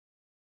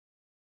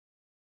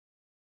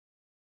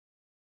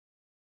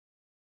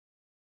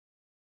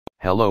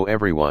Hello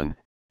everyone,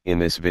 in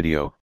this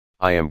video,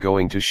 I am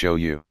going to show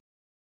you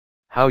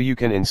how you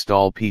can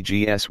install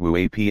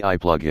PGSWoo API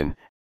plugin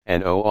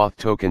and OAuth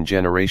token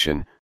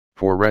generation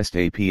for REST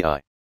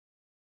API.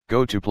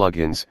 Go to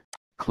Plugins,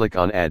 click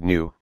on Add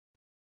New.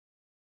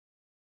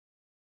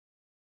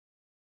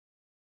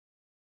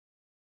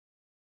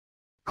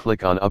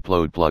 Click on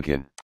Upload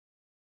Plugin.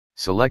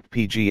 Select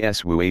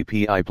PGSWoo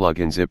API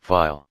plugin zip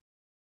file.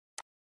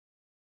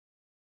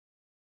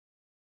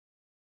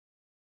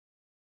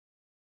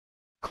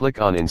 Click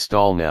on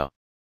Install Now.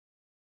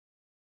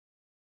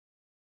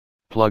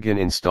 Plugin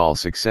install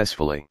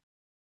successfully.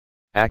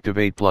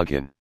 Activate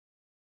plugin.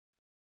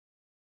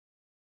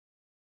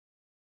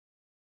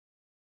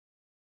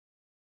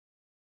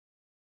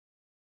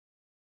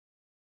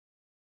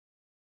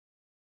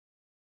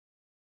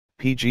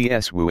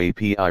 PGSWoo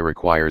API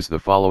requires the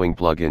following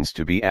plugins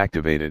to be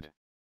activated.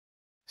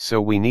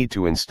 So we need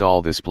to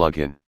install this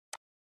plugin.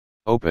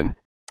 Open,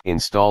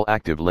 Install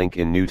Active link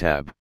in New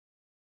tab.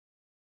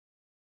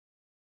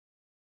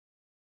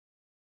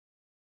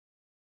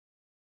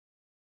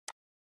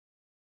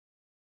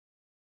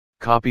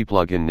 Copy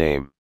plugin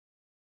name.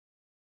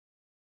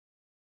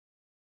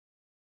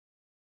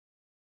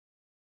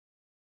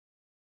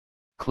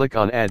 Click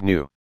on Add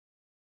New.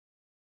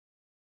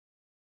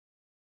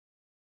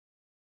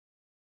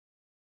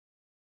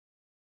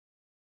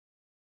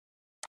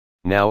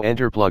 Now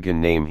enter plugin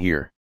name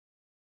here.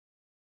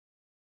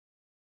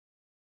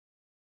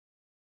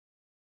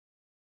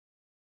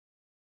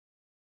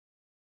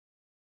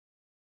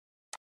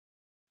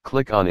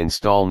 Click on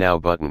Install Now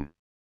button.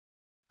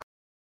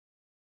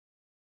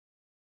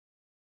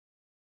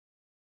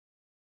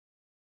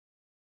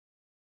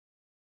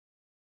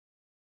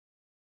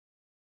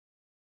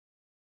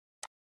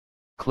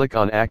 Click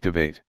on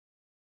Activate.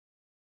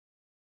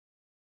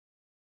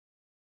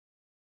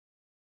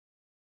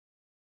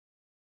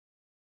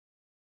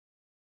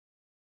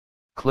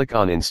 Click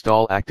on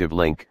Install Active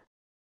link.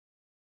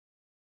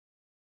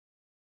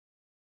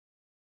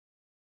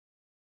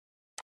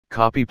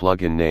 Copy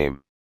plugin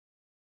name.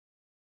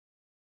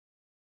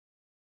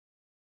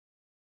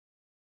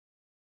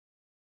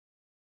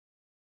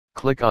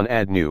 Click on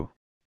Add New.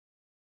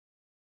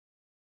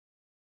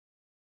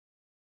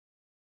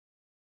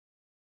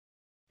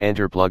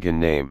 Enter plugin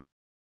name.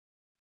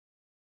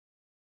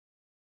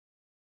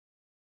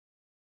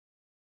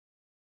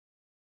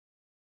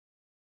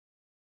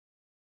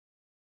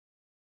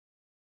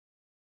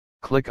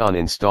 Click on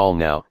Install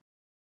Now.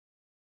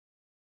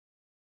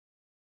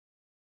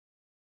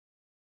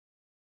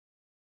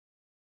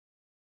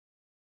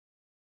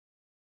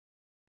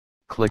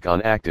 Click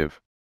on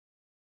Active.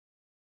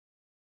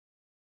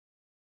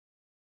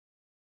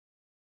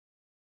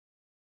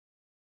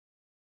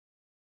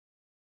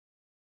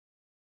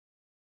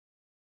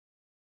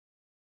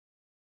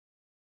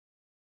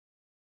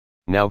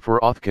 Now for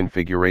auth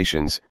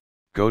configurations,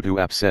 go to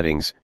App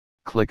Settings,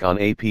 click on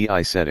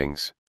API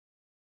Settings.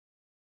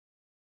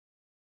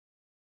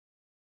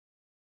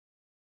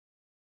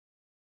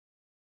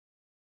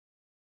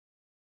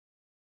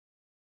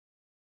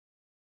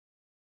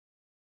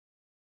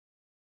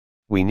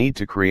 We need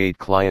to create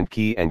client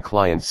key and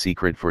client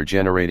secret for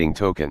generating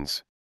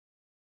tokens.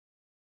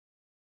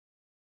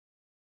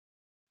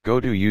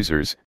 Go to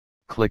Users,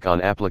 click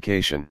on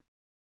Application.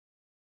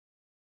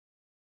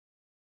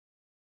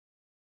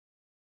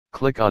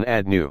 Click on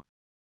Add New.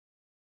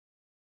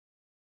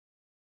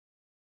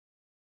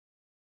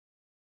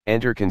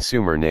 Enter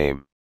consumer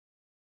name.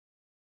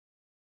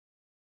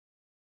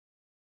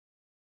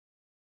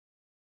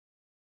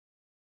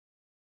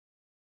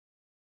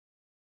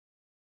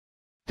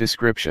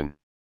 Description.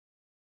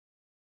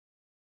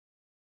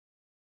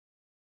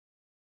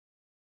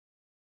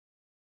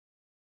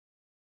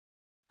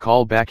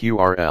 Callback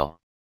URL.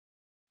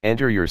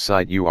 Enter your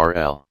site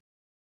URL.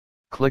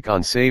 Click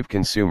on Save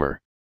Consumer.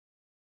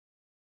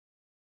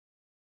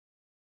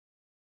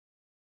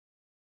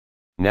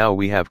 Now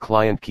we have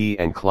client key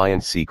and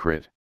client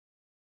secret.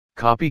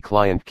 Copy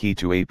client key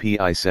to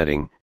API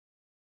setting.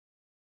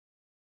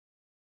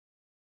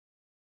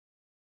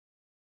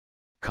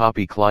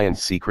 Copy client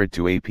secret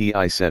to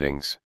API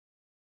settings.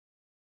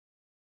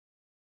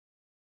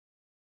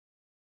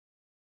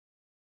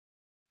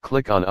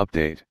 Click on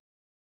Update.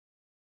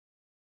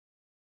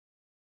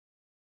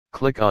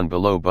 Click on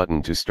Below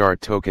button to start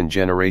token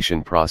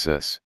generation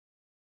process.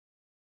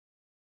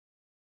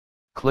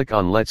 Click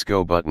on Let's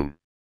Go button.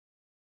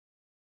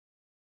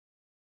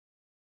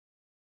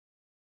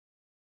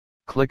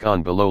 Click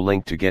on Below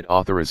link to get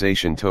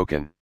authorization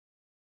token.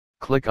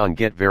 Click on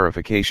Get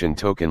verification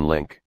token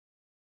link.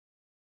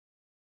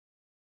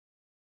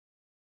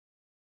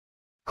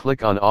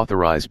 Click on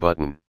Authorize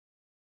button.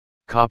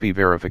 Copy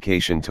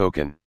verification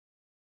token.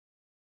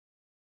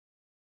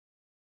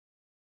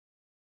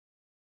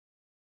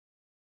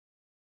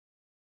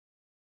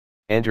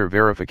 Enter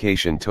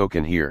verification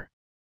token here.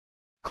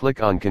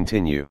 Click on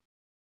Continue.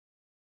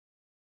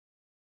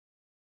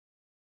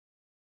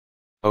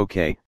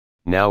 OK,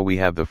 now we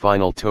have the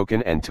final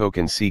token and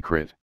token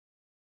secret.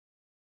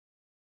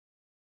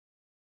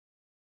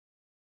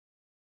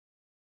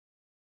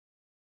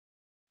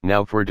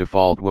 Now for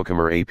default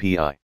WooCommerce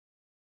API.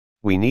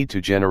 We need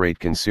to generate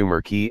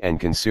consumer key and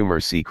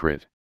consumer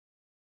secret.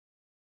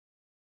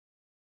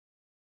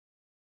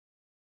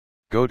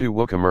 Go to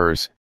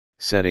WooCommerce,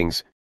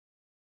 Settings.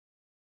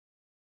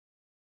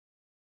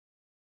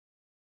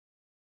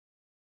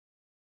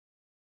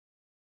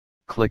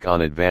 Click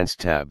on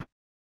Advanced tab.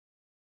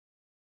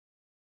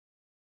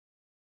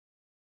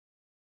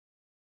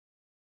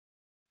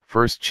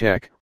 First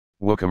check,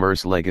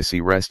 WooCommerce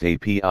Legacy REST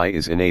API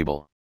is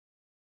enabled.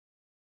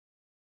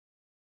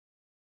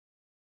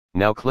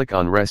 Now click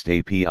on REST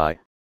API.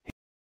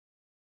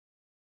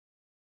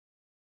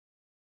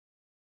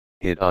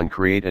 Hit on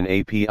Create an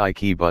API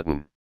Key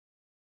button.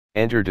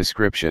 Enter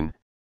description.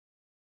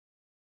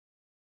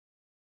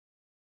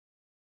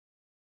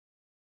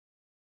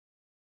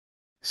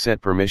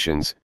 Set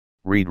permissions,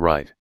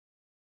 read-write.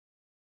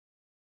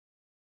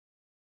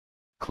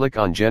 Click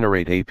on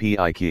Generate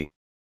API Key.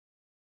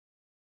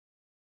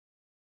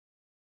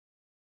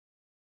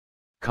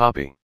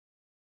 Copy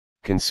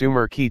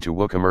consumer key to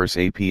WooCommerce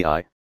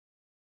API.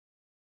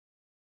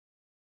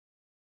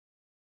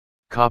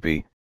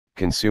 Copy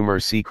consumer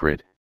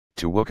secret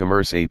to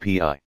WooCommerce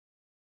API.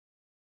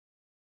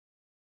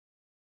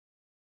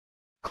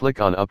 Click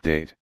on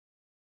Update.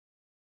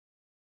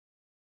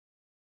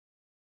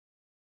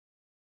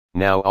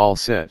 Now all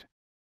set.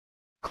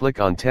 Click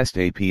on Test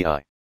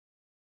API.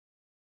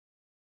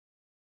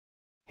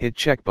 Hit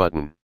Check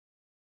button.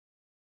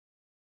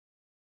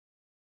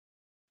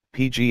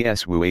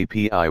 PGSWoo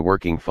API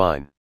working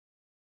fine.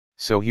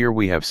 So here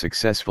we have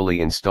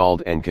successfully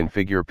installed and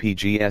configure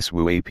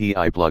PGSWoo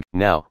API plug.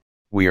 Now,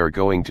 we are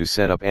going to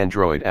set up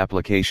Android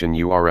application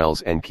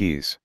URLs and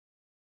keys.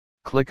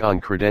 Click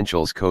on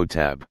Credentials Code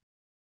tab.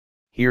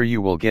 Here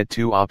you will get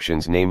two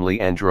options,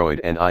 namely Android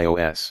and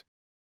iOS.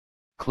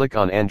 Click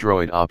on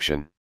Android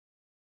option.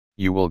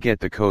 You will get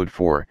the code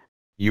for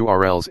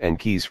URLs and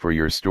keys for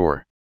your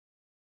store.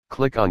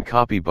 Click on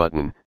Copy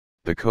button,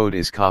 the code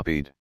is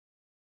copied.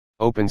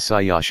 Open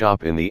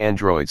CiyaShop in the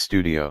Android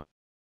Studio.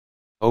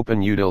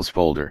 Open utils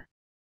folder.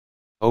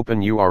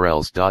 Open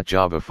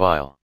urls.java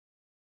file.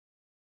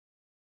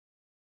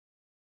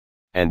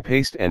 And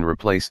paste and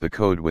replace the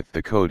code with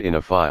the code in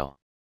a file.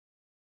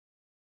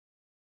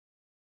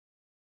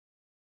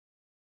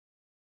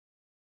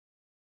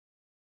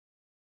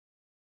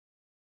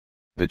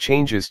 The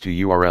changes to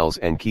URLs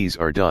and keys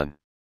are done.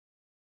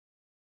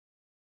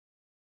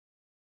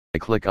 I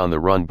click on the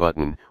Run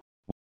button.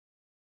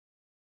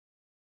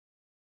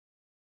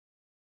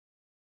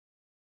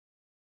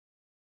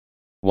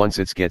 Once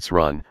it gets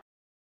run,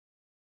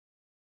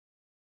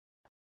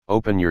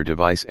 open your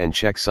device and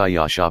check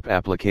CiyaShop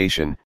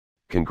application.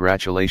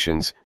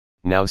 Congratulations,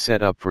 now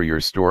set up for your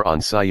store on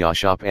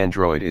CiyaShop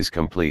Android is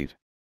complete.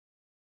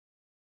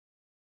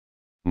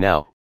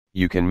 Now,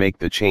 you can make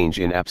the change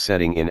in app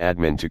setting in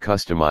admin to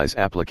customize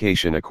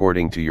application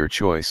according to your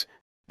choice.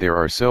 There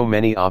are so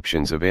many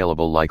options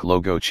available like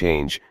logo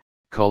change,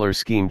 color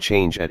scheme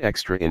change at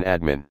extra in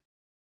admin.